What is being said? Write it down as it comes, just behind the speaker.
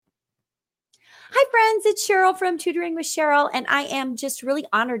Hi, friends. It's Cheryl from Tutoring with Cheryl, and I am just really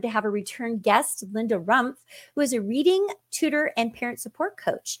honored to have a return guest, Linda Rumpf, who is a reading tutor and parent support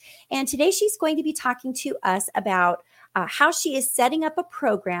coach. And today she's going to be talking to us about how she is setting up a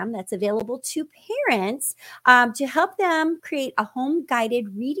program that's available to parents to help them create a home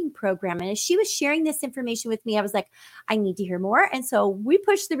guided reading program. And as she was sharing this information with me, I was like, I need to hear more. And so we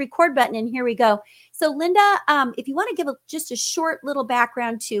pushed the record button, and here we go. So, Linda, if you want to give just a short little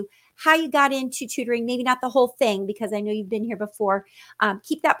background to how you got into tutoring, maybe not the whole thing, because I know you've been here before.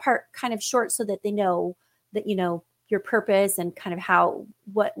 Keep that part kind of short so that they know that, you know, your purpose and kind of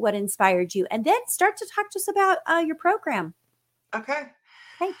what inspired you. And then start to talk to us about your program. Okay.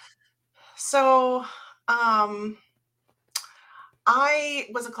 Okay. So I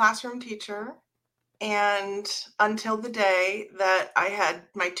was a classroom teacher, and until the day that I had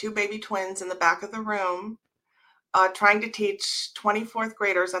my two baby twins in the back of the room, trying to teach 24th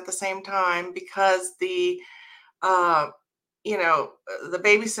graders at the same time because the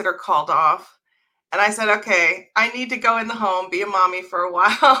babysitter called off. And I said, okay, I need to go in the home, be a mommy for a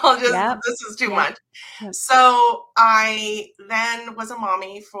while. This is too much. Yep. So I then was a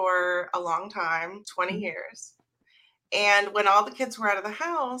mommy for a long time, 20 years. And when all the kids were out of the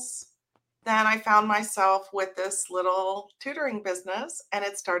house, then I found myself with this little tutoring business, and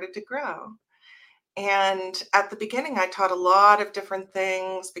it started to grow. And at the beginning, I taught a lot of different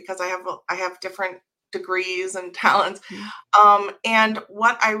things because I have different degrees and talents. And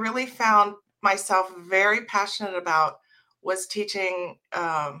what I really found myself very passionate about was teaching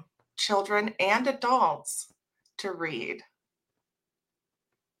children and adults to read.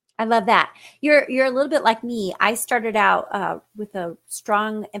 I love that. You're a little bit like me. I started out with a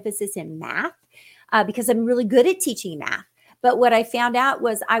strong emphasis in math because I'm really good at teaching math. But what I found out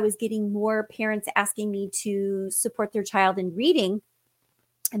was I was getting more parents asking me to support their child in reading.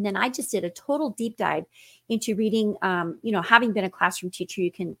 And then I just did a total deep dive into reading. Having been a classroom teacher,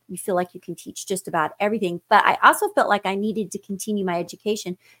 you feel like you can teach just about everything. But I also felt like I needed to continue my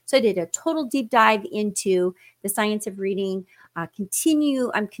education. So I did a total deep dive into the science of reading. I'm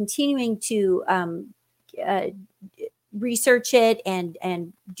continuing to research it and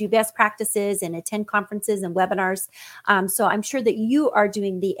do best practices and attend conferences and webinars. So I'm sure that you are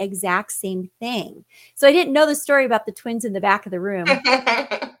doing the exact same thing. So I didn't know the story about the twins in the back of the room.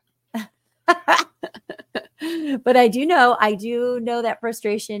 But I do know that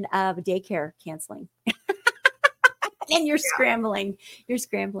frustration of daycare canceling. And you're scrambling.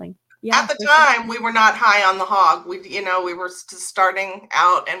 Yeah, at the time, we were not high on the hog. We were just starting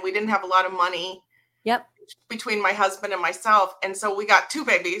out, and we didn't have a lot of money. Yep. Between my husband and myself. And so we got two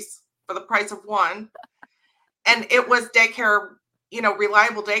babies for the price of one. And it was daycare,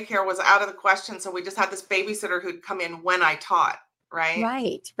 reliable daycare was out of the question. So we just had this babysitter who'd come in when I taught, right?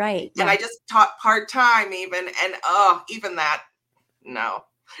 Right. And I just taught part-time even. And even that, no.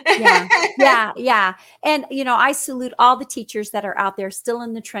 Yeah. And, I salute all the teachers that are out there still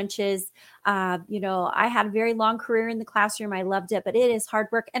in the trenches. I had a very long career in the classroom. I loved it, but it is hard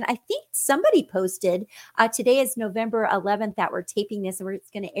work. And I think somebody posted, today is November 11th that we're taping this, and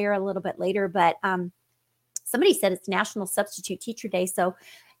it's going to air a little bit later, but somebody said it's National Substitute Teacher Day. So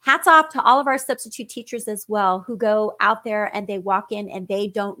hats off to all of our substitute teachers as well, who go out there and they walk in and they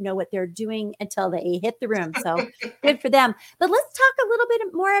don't know what they're doing until they hit the room. So good for them. But let's talk a little bit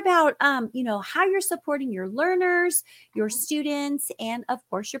more about, how you're supporting your learners, your students, and of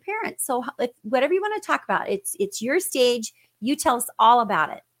course your parents. So whatever you want to talk about, it's your stage. You tell us all about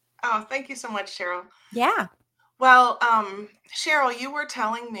it. Oh, thank you so much, Cheryl. Yeah. Well, Cheryl, you were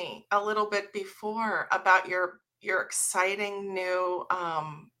telling me a little bit before about your exciting new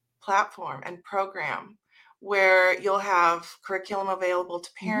platform and program where you'll have curriculum available to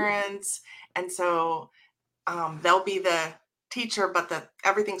parents. And so they'll be the teacher, but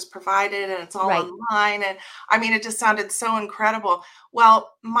everything's provided and it's all online. And I mean, it just sounded so incredible.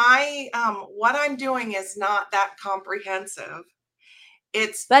 Well, what I'm doing is not that comprehensive.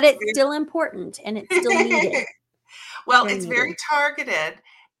 But it's still important and it's still needed. Well, it's very targeted,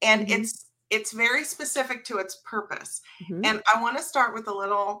 and it's very specific to its purpose. And I want to start with a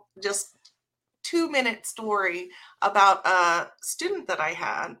little, just 2-minute story about a student that I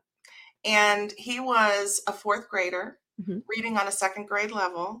had. And he was a 4th grader reading on a 2nd grade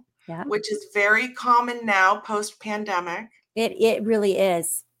level, which is very common now post-pandemic. It really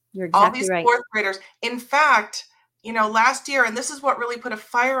is. You're exactly right. All these 4th graders. In fact, last year, and this is what really put a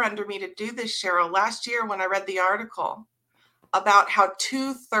fire under me to do this, Cheryl, last year when I read the article, about how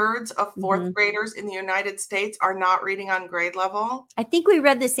 2/3 of fourth Mm-hmm. graders in the United States are not reading on grade level? I think we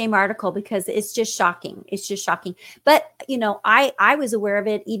read the same article because it's just shocking. It's just shocking. But I was aware of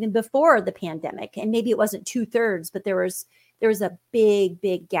it even before the pandemic, and maybe it wasn't 2/3, but there was a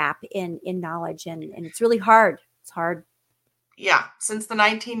big gap in knowledge, and it's really hard. It's hard. Yeah, since the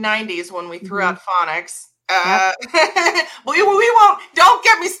 1990s when we threw Mm-hmm. out phonics. Yep. We won't, don't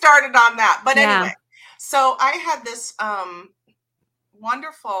get me started on that. But Yeah. anyway, so I had this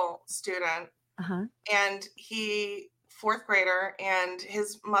wonderful student, Uh-huh. and fourth grader, and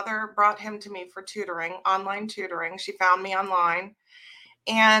his mother brought him to me for tutoring, online tutoring. She found me online.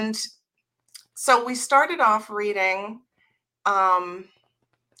 And so we started off reading, and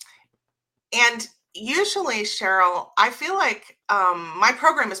usually, Cheryl, I feel like my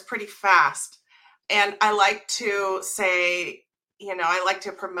program is pretty fast. And I like to say, I like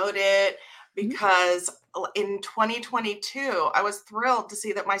to promote it Mhm. because in 2022, I was thrilled to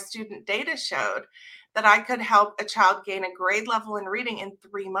see that my student data showed that I could help a child gain a grade level in reading in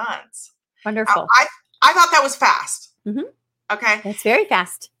 3 months. Now, Wonderful. I thought that was fast. Mm-hmm. Okay. That's very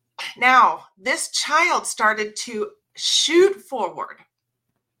fast. Now, this child started to shoot forward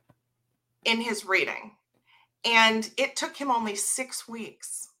in his reading, and it took him only 6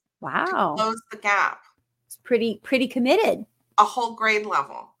 weeks to Wow. close the gap, It's pretty committed. a whole grade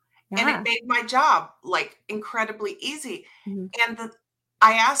level. And Yeah. it made my job like incredibly easy. Mm-hmm. And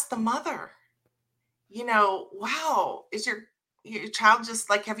I asked the mother, wow, is your child just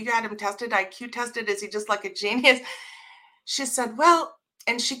like, have you had him tested, IQ tested? Is he just like a genius? She said, well,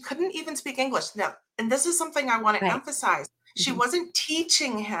 and she couldn't even speak English. Now, and this is something I want to Right. emphasize. She Mhm. wasn't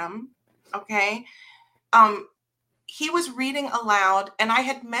teaching him, okay? He was reading aloud, and I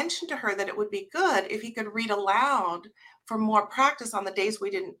had mentioned to her that it would be good if he could read aloud for more practice on the days we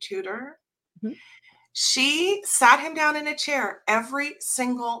didn't tutor. Mhm. She sat him down in a chair every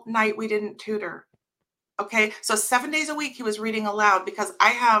single night we didn't tutor. Okay, so 7 days a week he was reading aloud, because I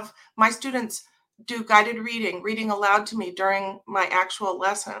have my students do guided reading aloud to me during my actual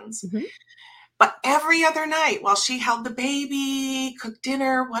lessons. Mhm. But every other night, while she held the baby, cooked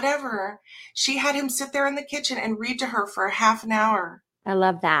dinner, whatever, she had him sit there in the kitchen and read to her for a half an hour. I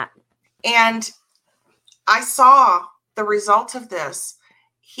love that. And I saw the result of this.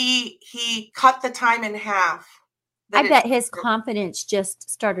 He cut the time in half. I bet his confidence just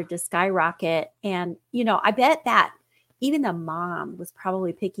started to skyrocket. And, I bet that even the mom was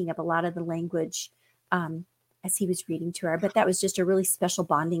probably picking up a lot of the language as he was reading to her. I bet that was just a really special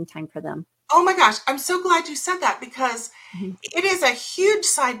bonding time for them. Oh my gosh, I'm so glad you said that, because Mhm. it is a huge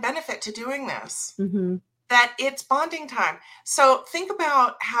side benefit to doing this, Mm-hmm. that it's bonding time. So think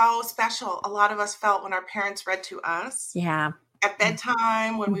about how special a lot of us felt when our parents read to us Yeah. at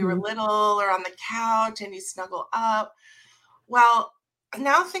bedtime, when we were Mhm. little, or on the couch and you snuggle up. Well,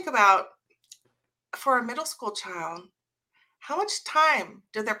 now think about, for a middle school child, how much time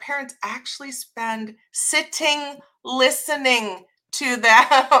do their parents actually spend sitting, listening to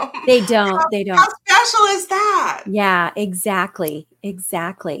them? They don't. They How don't. special is that? Yeah, exactly.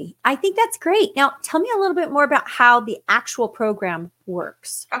 Exactly. I think that's great. Now, tell me a little bit more about how the actual program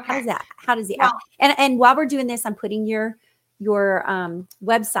works. Okay. How does the Well, and while we're doing this, I'm putting your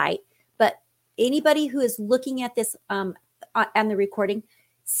website, but anybody who is looking at this on the recording,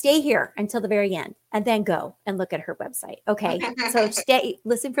 stay here until the very end and then go and look at her website. Okay. So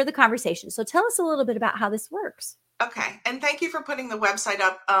listen for the conversation. So tell us a little bit about how this works. okay. And thank you for putting the website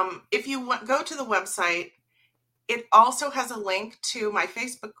up. If you go to the website, it also has a link to my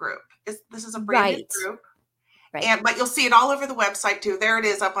Facebook group. This is a brand new group. Right. But you'll see it all over the website too. There it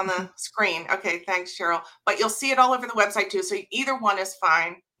is up on the screen. Okay, thanks, Cheryl. But you'll see it all over the website too. So either one is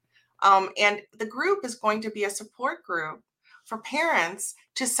fine. And the group is going to be a support group for parents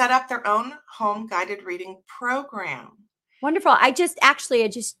to set up their own home guided reading program. Wonderful. I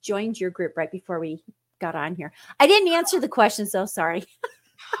just joined your group right before we got on here. I didn't answer the question, so sorry.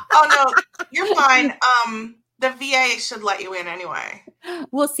 Oh no, you're fine. The VA should let you in anyway.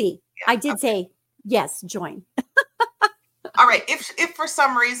 We'll see. Yeah, I did say yes, join. all right. If for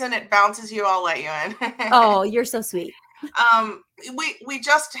some reason it bounces you, I'll let you in. Oh, you're so sweet. We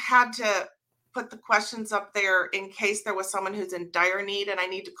just had to put the questions up there in case there was someone who's in dire need and I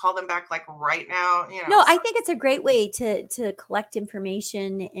need to call them back like right now. No, I think it's a great way to collect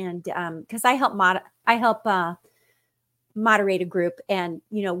information, and because I help moderate a group, and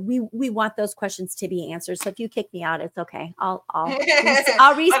we want those questions to be answered. So if you kick me out, it's okay. I'll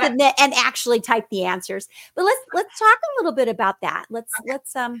resubmit and actually type the answers. But let's talk a little bit about that. Let's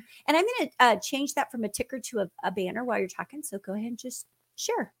and I'm going to change that from a ticker to a banner while you're talking. So go ahead and just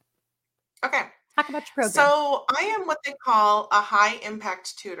share. Okay. Talk about your program. So I am what they call a high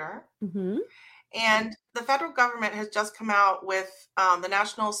impact tutor. Mm-hmm. And the federal government has just come out with the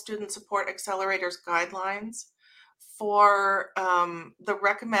National Student Support Accelerators guidelines for their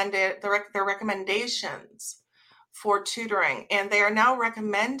recommendations for tutoring, and they are now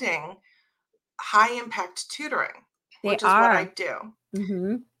recommending high impact tutoring, They which is what I are. do.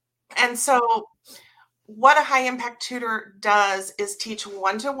 Mm-hmm. And so what a high impact tutor does is teach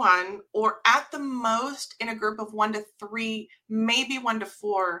 1-to-1, or at the most in a group of 1 to 3, maybe 1 to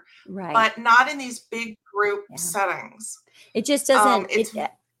 4, Right. but not in these big group Yeah. settings. It just doesn't. It's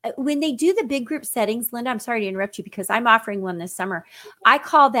When they do the big group settings, Linda, I'm sorry to interrupt you because I'm offering one this summer. I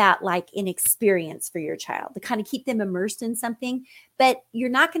call that like an experience for your child to kind of keep them immersed in something. But you're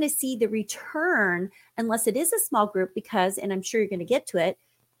not going to see the return unless it is a small group because, and I'm sure you're going to get to it,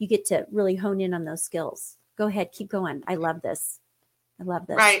 you get to really hone in on those skills. Go ahead, keep going. I love this. I love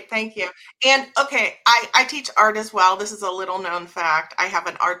this. Right. Thank you. And okay, I teach art as well. This is a little known fact. I have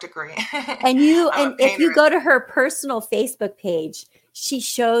an art degree. And you, I'm a and if you painter. go to her personal Facebook page, she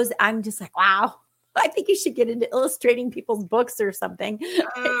shows, I'm just like, wow, I think you should get into illustrating people's books or something.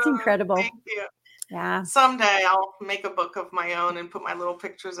 It's incredible. Thank you. Yeah. Someday I'll make a book of my own and put my little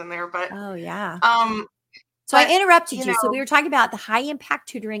pictures in there. But Oh, yeah. So but, I interrupted you. you So know, we were talking about the high impact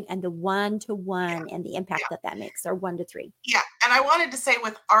tutoring and the 1-to-1 and the impact yeah, that makes, or 1 to 3. yeah. And I wanted to say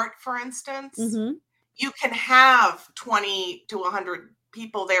with art, for instance, Mm-hmm. you can have 20 to 100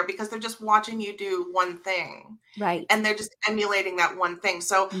 people there because they're just watching you do one thing. Right. And they're just emulating that one thing.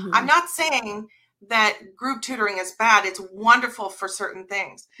 So Mm-hmm. I'm not saying that group tutoring is bad. It's wonderful for certain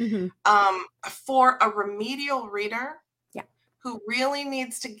things. Mm-hmm. For a remedial reader, yeah, who really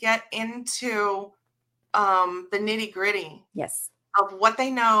needs to get into the nitty gritty, yes, of what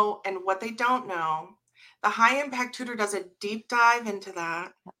they know and what they don't know, the high impact tutor does a deep dive into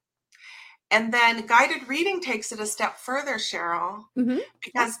that. And then guided reading takes it a step further, Cheryl, mm-hmm.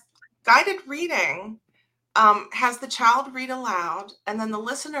 because guided reading has the child read aloud, and then the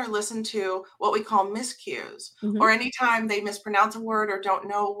listener listen to what we call miscues, Mm-hmm. or anytime they mispronounce a word or don't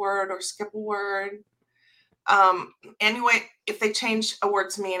know a word or skip a word. Anyway, if they change a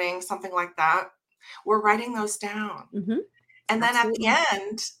word's meaning, something like that, we're writing those down. Mm-hmm. And then Absolutely. at the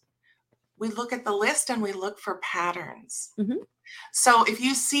end, we look at the list and we look for patterns. Mm-hmm. So if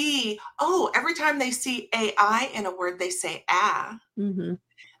you see, every time they see AI in a word, they say ah. Mm-hmm.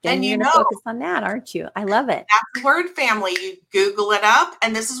 Then you're you going to focus on that, aren't you? I love it. That's the word family. You Google it up,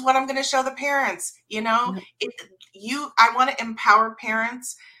 and this is what I'm going to show the parents. You know, I want to empower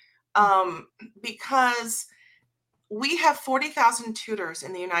parents because we have 40,000 tutors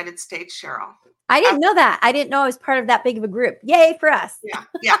in the United States, Cheryl. I didn't know that. I didn't know I was part of that big of a group. Yay for us.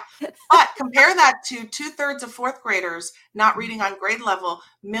 Yeah. But compare that to 2/3 of fourth graders not reading on grade level,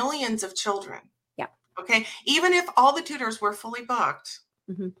 millions of children. Yeah. Okay. Even if all the tutors were fully booked,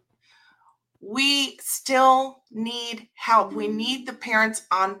 mm-hmm. we still need help. We need the parents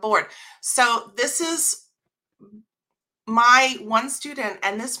on board. So this is my one student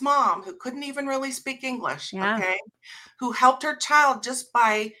and this mom who couldn't even really speak English, okay, who helped her child just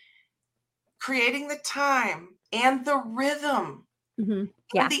by creating the time and the rhythm and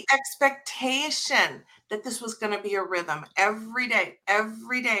the expectation that this was going to be a rhythm every day,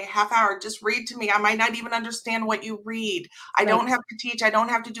 half hour. Just read to me. I might not even understand what you read. I don't have to teach. I don't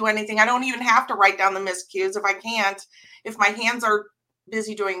have to do anything. I don't even have to write down the miscues if I can't, if my hands are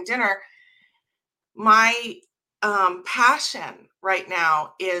busy doing dinner. My passion right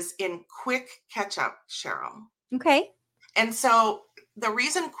now is in quick catch up, Cheryl. Okay. And so the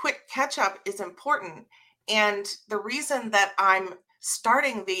reason quick catch up is important, and the reason that I'm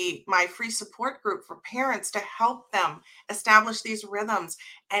starting my free support group for parents to help them establish these rhythms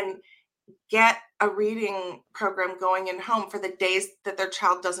and get a reading program going in home for the days that their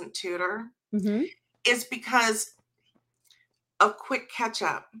child doesn't tutor is because of quick catch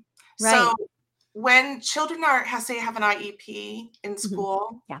up. Right. So when children have an IEP in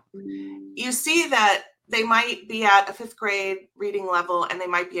school, you see that they might be at a 5th grade reading level and they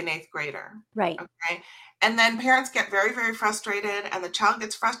might be an 8th grader. Right. Okay. And then parents get very, very frustrated, and the child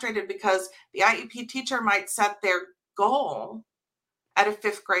gets frustrated because the IEP teacher might set their goal at a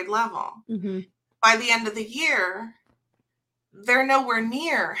 5th grade level. By the end of the year, they're nowhere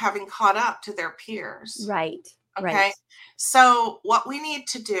near having caught up to their peers. Right. Okay. Right. So what we need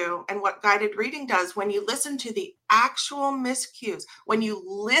to do, and what guided reading does, when you listen to the actual miscues, when you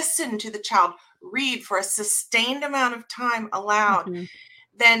listen to the child read for a sustained amount of time aloud,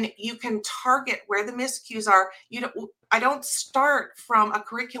 then you can target where the miscues are. I don't start from a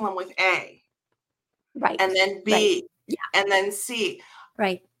curriculum with A. Right. And then B. And then C.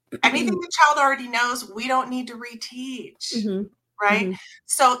 Right. anything the child already knows, we don't need to reteach, Mm-hmm. right? Mm-hmm.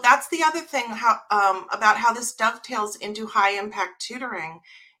 So that's the other thing about how this dovetails into high impact tutoring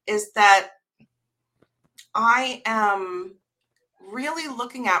is that I am really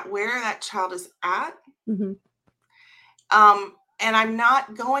looking at where that child is at. Mm-hmm. And I'm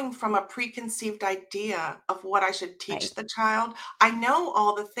not going from a preconceived idea of what I should Right. teach the child. I know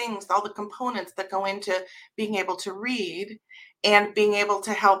all the things, all the components that go into being able to read and being able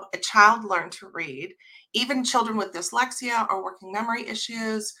to help a child learn to read. Even children with dyslexia or working memory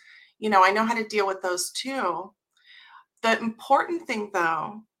issues, I know how to deal with those too. The important thing,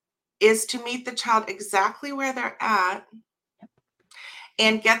 though, is to meet the child exactly where they're at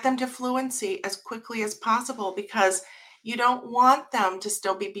and get them to fluency as quickly as possible, because you don't want them to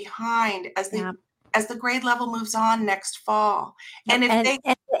still be behind Yeah. as the grade level moves on next fall. Yep. And if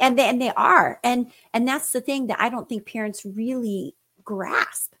they And they are. And that's the thing that I don't think parents really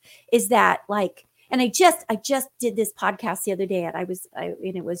grasp is that, like, and I just did this podcast the other day, and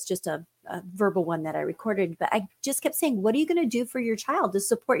and it was just a verbal one that I recorded, but I just kept saying, what are you going to do for your child to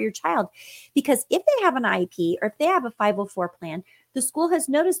support your child? Because if they have an IEP or if they have a 504 plan, the school has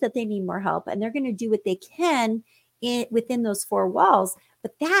noticed that they need more help, and they're going to do what they can within those four walls.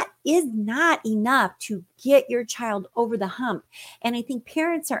 But that is not enough to get your child over the hump. And I think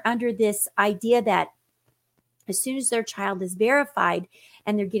parents are under this idea that as soon as their child is verified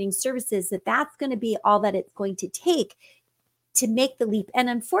and they're getting services, that's going to be all that it's going to take to make the leap. And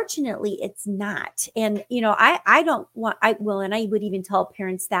unfortunately, it's not. And, I don't want, I will, and I would even tell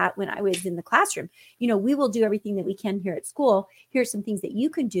parents that when I was in the classroom, we will do everything that we can here at school. Here are some things that you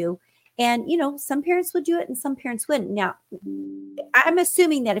can do. And, some parents would do it and some parents wouldn't. Now, I'm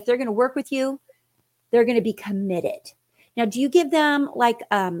assuming that if they're going to work with you, they're going to be committed. Now, do you give them like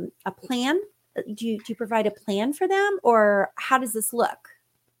a plan? Do you provide a plan for them, or how does this look?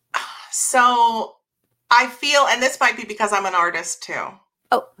 So I feel, and this might be because I'm an artist too.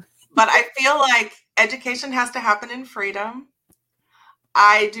 Oh, but I feel like education has to happen in freedom.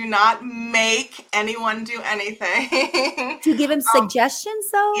 I do not make anyone do anything. do you give them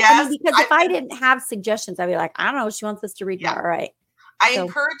suggestions though? I mean, Yes, because if I didn't have suggestions, I'd be like, I don't know, she wants us to read more. yeah. All right. I So,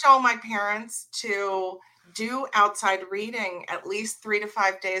 encourage all my parents to do outside reading at least 3 to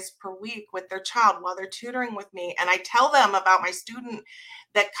 5 days per week with their child while they're tutoring with me. And I tell them about my student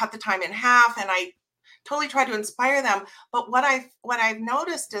that cut the time in half, and I totally try to inspire them. But what I've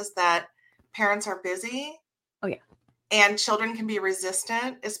noticed is that parents are busy. oh yeah. And children can be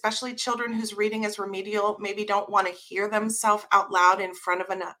resistant, especially children whose reading is remedial, maybe don't want to hear themselves out loud in front of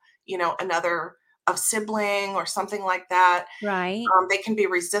another a sibling or something like that. Right. They can be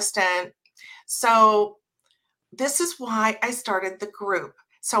resistant. So this is why I started the group.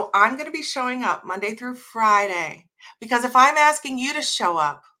 So I'm going to be showing up Monday through Friday, because if I'm asking you to show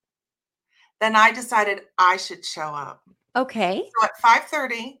up, then I decided I should show up. Okay. So at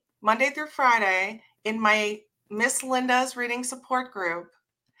 5:30, Monday through Friday, in my Miss Linda's reading support group,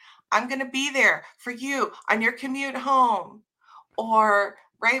 I'm going to be there for you on your commute home, or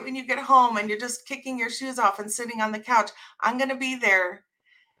right when you get home and you're just kicking your shoes off and sitting on the couch. I'm going to be there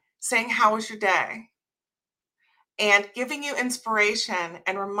saying, how was your day? And giving you inspiration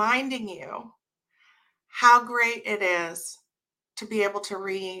and reminding you how great it is to be able to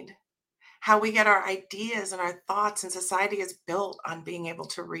read, how we get our ideas and our thoughts, and society is built on being able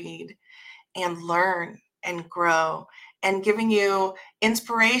to read and learn and grow, and giving you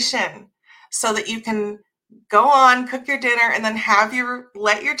inspiration so that you can go on, cook your dinner, and then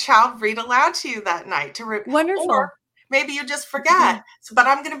let your child read aloud to you that night. Wonderful. Or maybe you just forget. But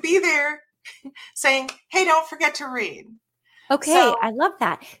I'm going to be there saying, hey, don't forget to read. Okay, So, I love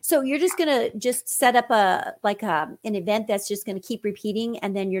that. So you're just gonna just set up an event that's just gonna keep repeating,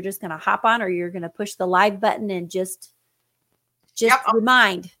 and then you're just gonna hop on, or you're gonna push the live button and just yep,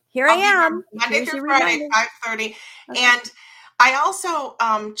 remind. Here I am. Monday Here's through your Friday, reminder. 5:30. Okay. And I also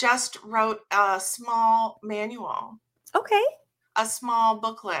just wrote a small manual, Okay. a small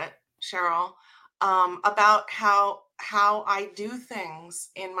booklet, Cheryl, about how I do things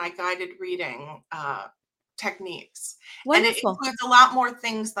in my guided reading techniques. And it Wonderful. includes a lot more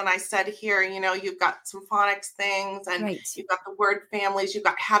things than I said here. You've got some phonics things, and Right. you've got the word families, you've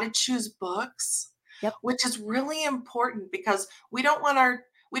got how to choose books, Yep. which is really important, because we don't want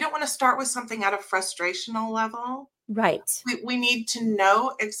to start with something at a frustrational level. Right. We need to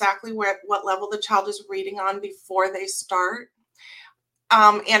know exactly what level the child is reading on before they start.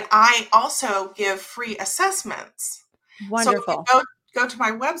 And I also give free assessments. Wonderful. So if you go to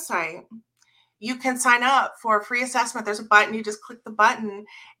my website, you can sign up for a free assessment. There's a button, you just click the button,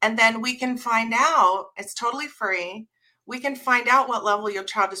 and then we can find out, it's totally free, we can find out what level your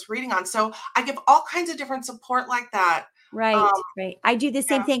child is reading on. So I give all kinds of different support like that. Right, right. I do the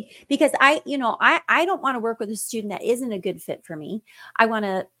same Yeah. thing because I don't want to work with a student that isn't a good fit for me. I want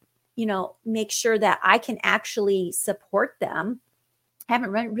to, make sure that I can actually support them. I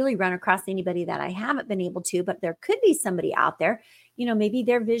haven't really run across anybody that I haven't been able to, but there could be somebody out there, maybe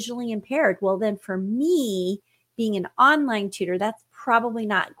they're visually impaired. Well, then for me, being an online tutor, that's probably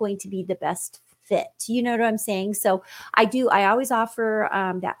not going to be the best fit. You know what I'm saying? So I always offer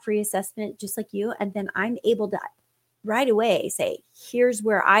that free assessment just like you. And then I'm able to right away say, here's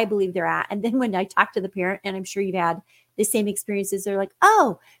where I believe they're at. And then when I talk to the parent, and I'm sure you've had the same experiences, they're like,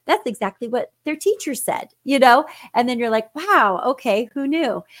 oh, that's exactly what their teacher said, and then you're like, wow, okay, who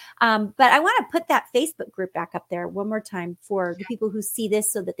knew? But I want to put that Facebook group back up there one more time for the people who see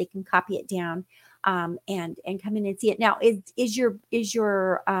this so that they can copy it down and come in and see it. Now, is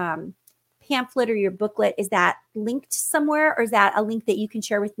your pamphlet or your booklet, is that linked somewhere, or is that a link that you can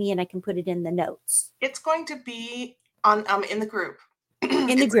share with me and I can put it in the notes? It's going to be on in the group.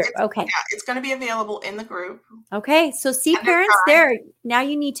 In the group. Okay. Yeah, it's going to be available in the group. Okay. So see Under parents guide. there. Now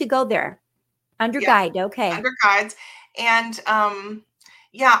you need to go there. Under guide. Okay. Under guides. And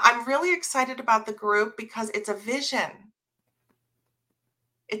yeah, I'm really excited about the group because it's a vision.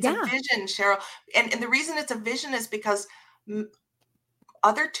 It's a vision, Cheryl. And the reason it's a vision is because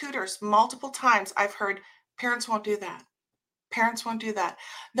other tutors, multiple times I've heard, parents won't do that. Parents won't do that.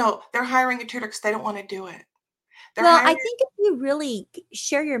 No, they're hiring a tutor because they don't want to do it. Well, I think if you really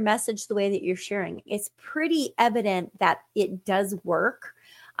share your message the way that you're sharing, it's pretty evident that it does work.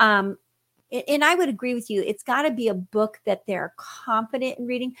 And I would agree with you. It's got to be a book that they're confident in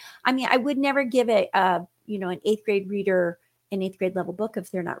reading. I mean, I would never give it, an 8th grade reader an 8th grade level book if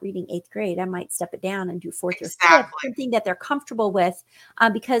they're not reading 8th grade. I might step it down and do 4th or 5th, something that they're comfortable with,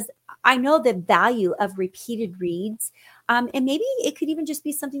 because I know the value of repeated reads. And maybe it could even just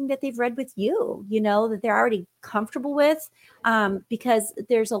be something that they've read with you, that they're already comfortable with, because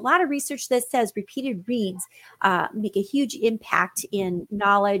there's a lot of research that says repeated reads make a huge impact in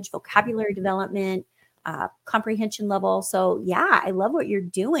knowledge, vocabulary development, comprehension level. So yeah, I love what you're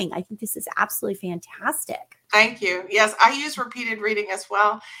doing. I think this is absolutely fantastic. Thank you. Yes, I use repeated reading as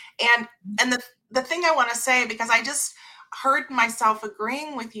well. And the thing I want to say, because I just heard myself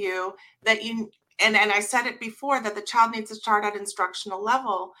agreeing with you that and I said it before, that the child needs to start at instructional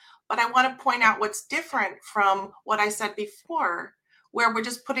level. But I want to point out what's different from what I said before, where we're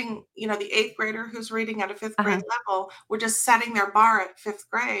just putting, the 8th grader who's reading at a 5th grade level, we're just setting their bar at 5th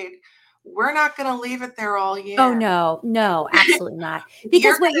grade. We're not going to leave it there all year. Oh, no, absolutely not.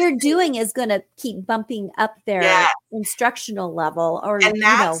 Because what you're doing is going to keep bumping up their instructional level, or,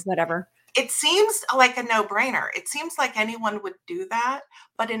 whatever. It seems like a no-brainer. It seems like anyone would do that.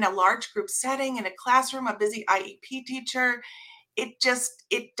 But in a large group setting, in a classroom, a busy IEP teacher, it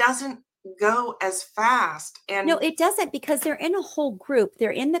doesn't go as fast. And no, it doesn't, because they're in a whole group. They're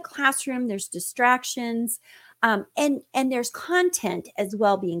in the classroom. There's distractions. And there's content as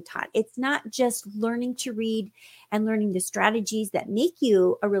well being taught. It's not just learning to read and learning the strategies that make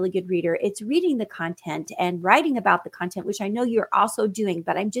you a really good reader. It's reading the content and writing about the content, which I know you're also doing.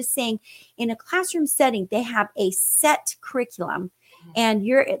 But I'm just saying, in a classroom setting, they have a set curriculum. And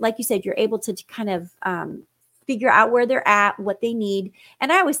you're, like you said, you're able to kind of figure out where they're at, what they need.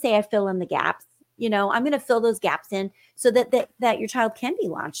 And I always say I fill in the gaps. I'm going to fill those gaps in so that your child can be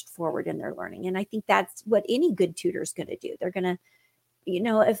launched forward in their learning. And I think that's what any good tutor is going to do. They're going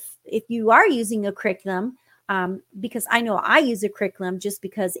to, if you are using a curriculum, because I know I use a curriculum just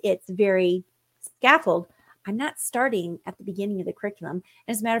because it's very scaffold, I'm not starting at the beginning of the curriculum.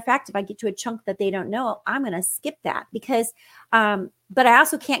 And as a matter of fact, if I get to a chunk that they don't know, I'm going to skip that because, but I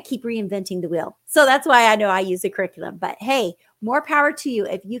also can't keep reinventing the wheel. So that's why I know I use a curriculum. But hey, more power to you.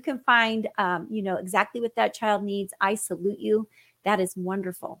 If you can find, exactly what that child needs, I salute you. That is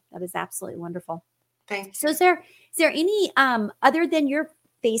wonderful. That is absolutely wonderful. Thank you. So is there any, other than your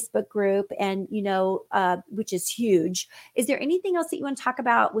Facebook group and, which is huge, is there anything else that you want to talk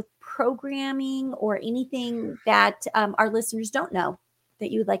about with programming or anything that our listeners don't know that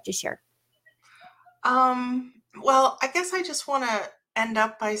you would like to share? Well, I guess I just want to end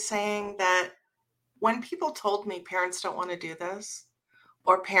up by saying that when people told me parents don't want to do this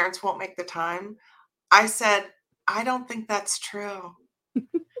or parents won't make the time, I said, I don't think that's true.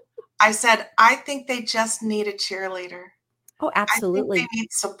 I said, I think they just need a cheerleader. Oh, absolutely. I think they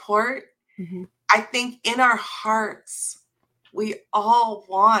need support. Mm-hmm. I think in our hearts, we all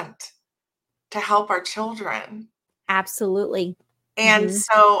want to help our children. Absolutely. And Mm-hmm.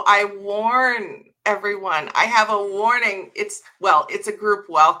 so I warn everyone. I have a warning. It's a group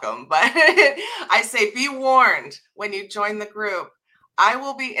welcome, but I say be warned when you join the group. I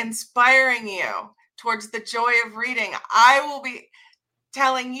will be inspiring you towards the joy of reading. I will be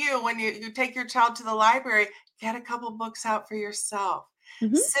telling you when you take your child to the library, get a couple books out for yourself.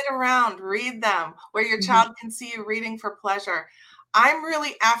 Mm-hmm. Sit around, read them where your Mm-hmm. child can see you reading for pleasure. I'm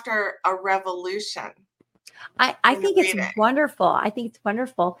really after a revolution I in think it's reading. wonderful. I think it's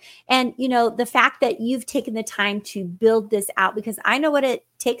wonderful. And, the fact that you've taken the time to build this out, because I know what it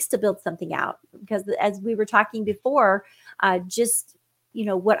takes to build something out. Because as we were talking before, just,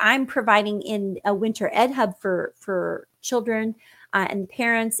 what I'm providing in a winter ed hub for children and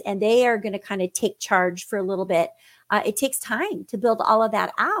parents, and they are going to kind of take charge for a little bit. It takes time to build all of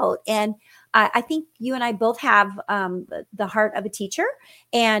that out. And I think you and I both have the heart of a teacher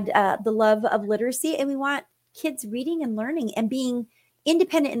and the love of literacy. And we want kids reading and learning and being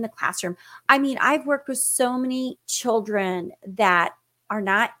independent in the classroom. I mean, I've worked with so many children that are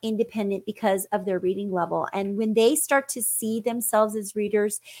not independent because of their reading level. And when they start to see themselves as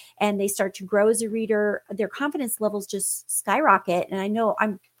readers and they start to grow as a reader, their confidence levels just skyrocket. And I know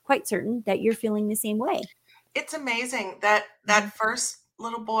I'm quite certain that you're feeling the same way. It's amazing that that first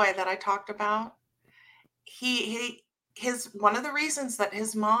little boy that I talked about, his one of the reasons that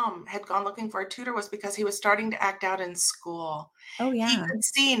his mom had gone looking for a tutor was because he was starting to act out in school. Oh, He yeah. could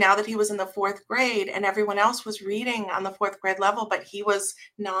see now that he was in the 4th grade and everyone else was reading on the 4th grade level, but he was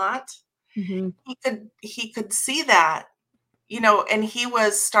not. Mm-hmm. He could see that, and he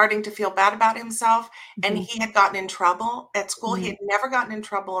was starting to feel bad about himself, and Mm-hmm. he had gotten in trouble at school. He Mm-hmm. had never gotten in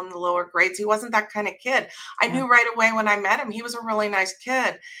trouble in the lower grades. He wasn't that kind of kid. I Yeah. knew right away when I met him, he was a really nice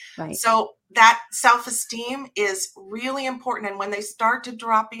kid. Right. So that self-esteem is really important. And when they start to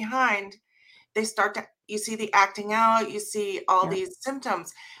drop behind, you see the acting out, you see all Yeah. these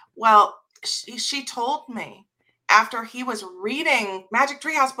symptoms. Well, she told me after he was reading Magic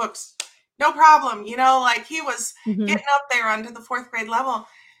Treehouse books, no problem, like he was Mm-hmm. getting up there onto the 4th grade level.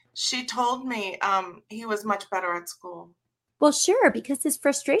 She told me he was much better at school. Well, sure, because his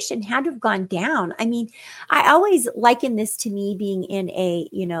frustration had to have gone down. I mean, I always liken this to me being in a,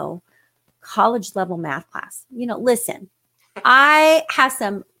 college level math class. Listen, I have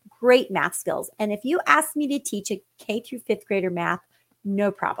some great math skills. And if you ask me to teach a K through 5th grader math, no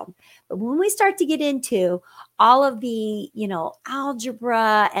problem. But when we start to get into all of the,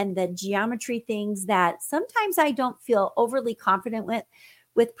 algebra and the geometry things that sometimes I don't feel overly confident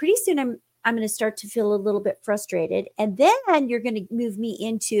with pretty soon I'm going to start to feel a little bit frustrated. And then you're going to move me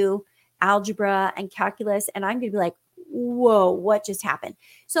into algebra and calculus. And I'm going to be like, whoa, what just happened?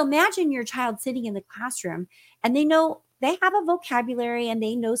 So imagine your child sitting in the classroom and they have a vocabulary and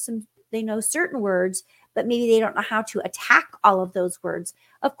they know certain words, but maybe they don't know how to attack all of those words.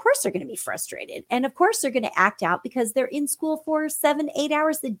 Of course, they're going to be frustrated. And of course, they're going to act out because they're in school for 7-8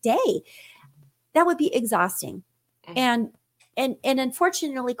 hours a day. That would be exhausting. And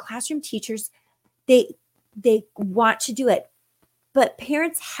unfortunately, classroom teachers, they want to do it. But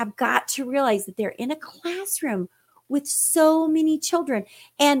parents have got to realize that they're in a classroom with so many children.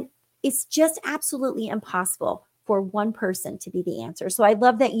 And it's just absolutely impossible for one person to be the answer. So I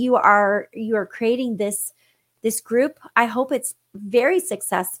love that you are creating this group. I hope it's very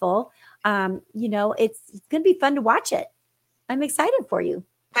successful. It's going to be fun to watch it. I'm excited for you.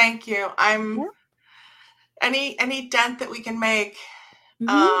 Thank you. Any dent that we can make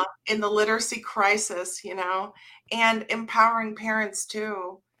Mm-hmm. in the literacy crisis, and empowering parents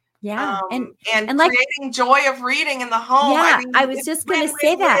too. Yeah. And And like, creating joy of reading in the home. I yeah, mean, I was it's just going win, to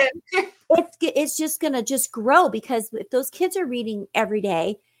say win, that. win. It's just going to just grow, because if those kids are reading every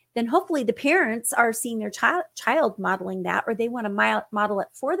day, then hopefully the parents are seeing their child modeling that, or they want to model it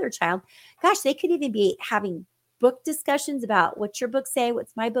for their child. Gosh, they could even be having book discussions about what's your book say,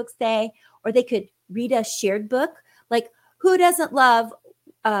 what's my book say, or they could read a shared book. Like, who doesn't love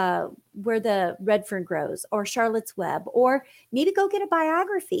Where the Red Fern Grows or Charlotte's Web, or maybe go get a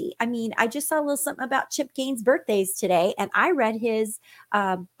biography. I mean, I just saw a little something about Chip Gaines' birthdays today, and I read his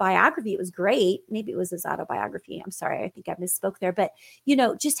biography. It was great. Maybe it was his autobiography. I'm sorry. I think I misspoke there. But,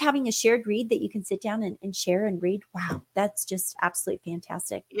 just having a shared read that you can sit down and share and read. Wow, that's just absolutely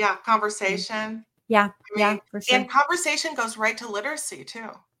fantastic. Yeah, conversation. Yeah, I mean, for sure. and conversation goes right to literacy too.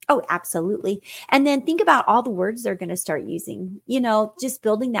 Oh, absolutely. And then think about all the words they're going to start using, just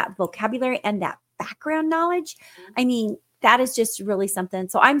building that vocabulary and that background knowledge. I mean, that is just really something.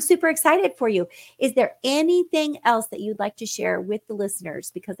 So I'm super excited for you. Is there anything else that you'd like to share with the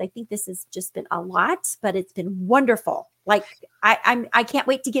listeners? Because I think this has just been a lot, but it's been wonderful. Like I can't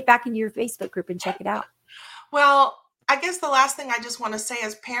wait to get back into your Facebook group and check it out. Well, I guess the last thing I just want to say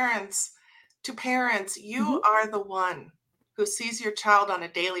as parents, to parents, you are the one who sees your child on a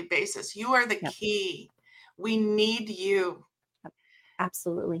daily basis. You are the Yep. key. We need you.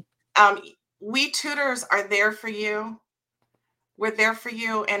 Absolutely. We tutors are there for you. We're there for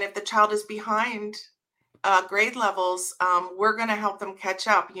you. And if the child is behind grade levels, we're going to help them catch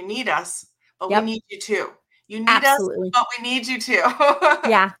up. You need us, but we Yep. need you too. You need us, Absolutely. but we need you too.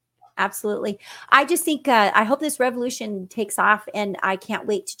 Yeah, absolutely. I just think I hope this revolution takes off, and I can't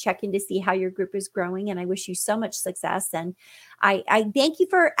wait to check in to see how your group is growing. And I wish you so much success. And I thank you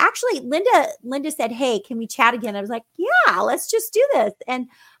for actually Linda said, "Hey, can we chat again?" I was like, "Yeah, let's just do this." And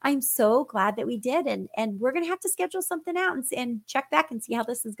I'm so glad that we did. And we're gonna have to schedule something out and check back and see how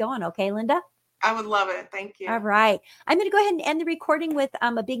this is going. Okay, Linda? I would love it. Thank All you. right. I'm going to go ahead and end the recording with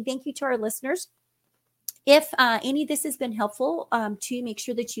a big thank you to our listeners. If any of this has been helpful, to make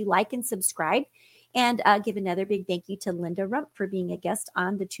sure that you like and subscribe, and give another big thank you to Linda Rumpf for being a guest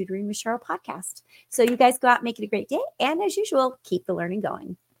on the Tutoring with Cheryl podcast. So you guys go out and make it a great day. And as usual, keep the learning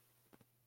going.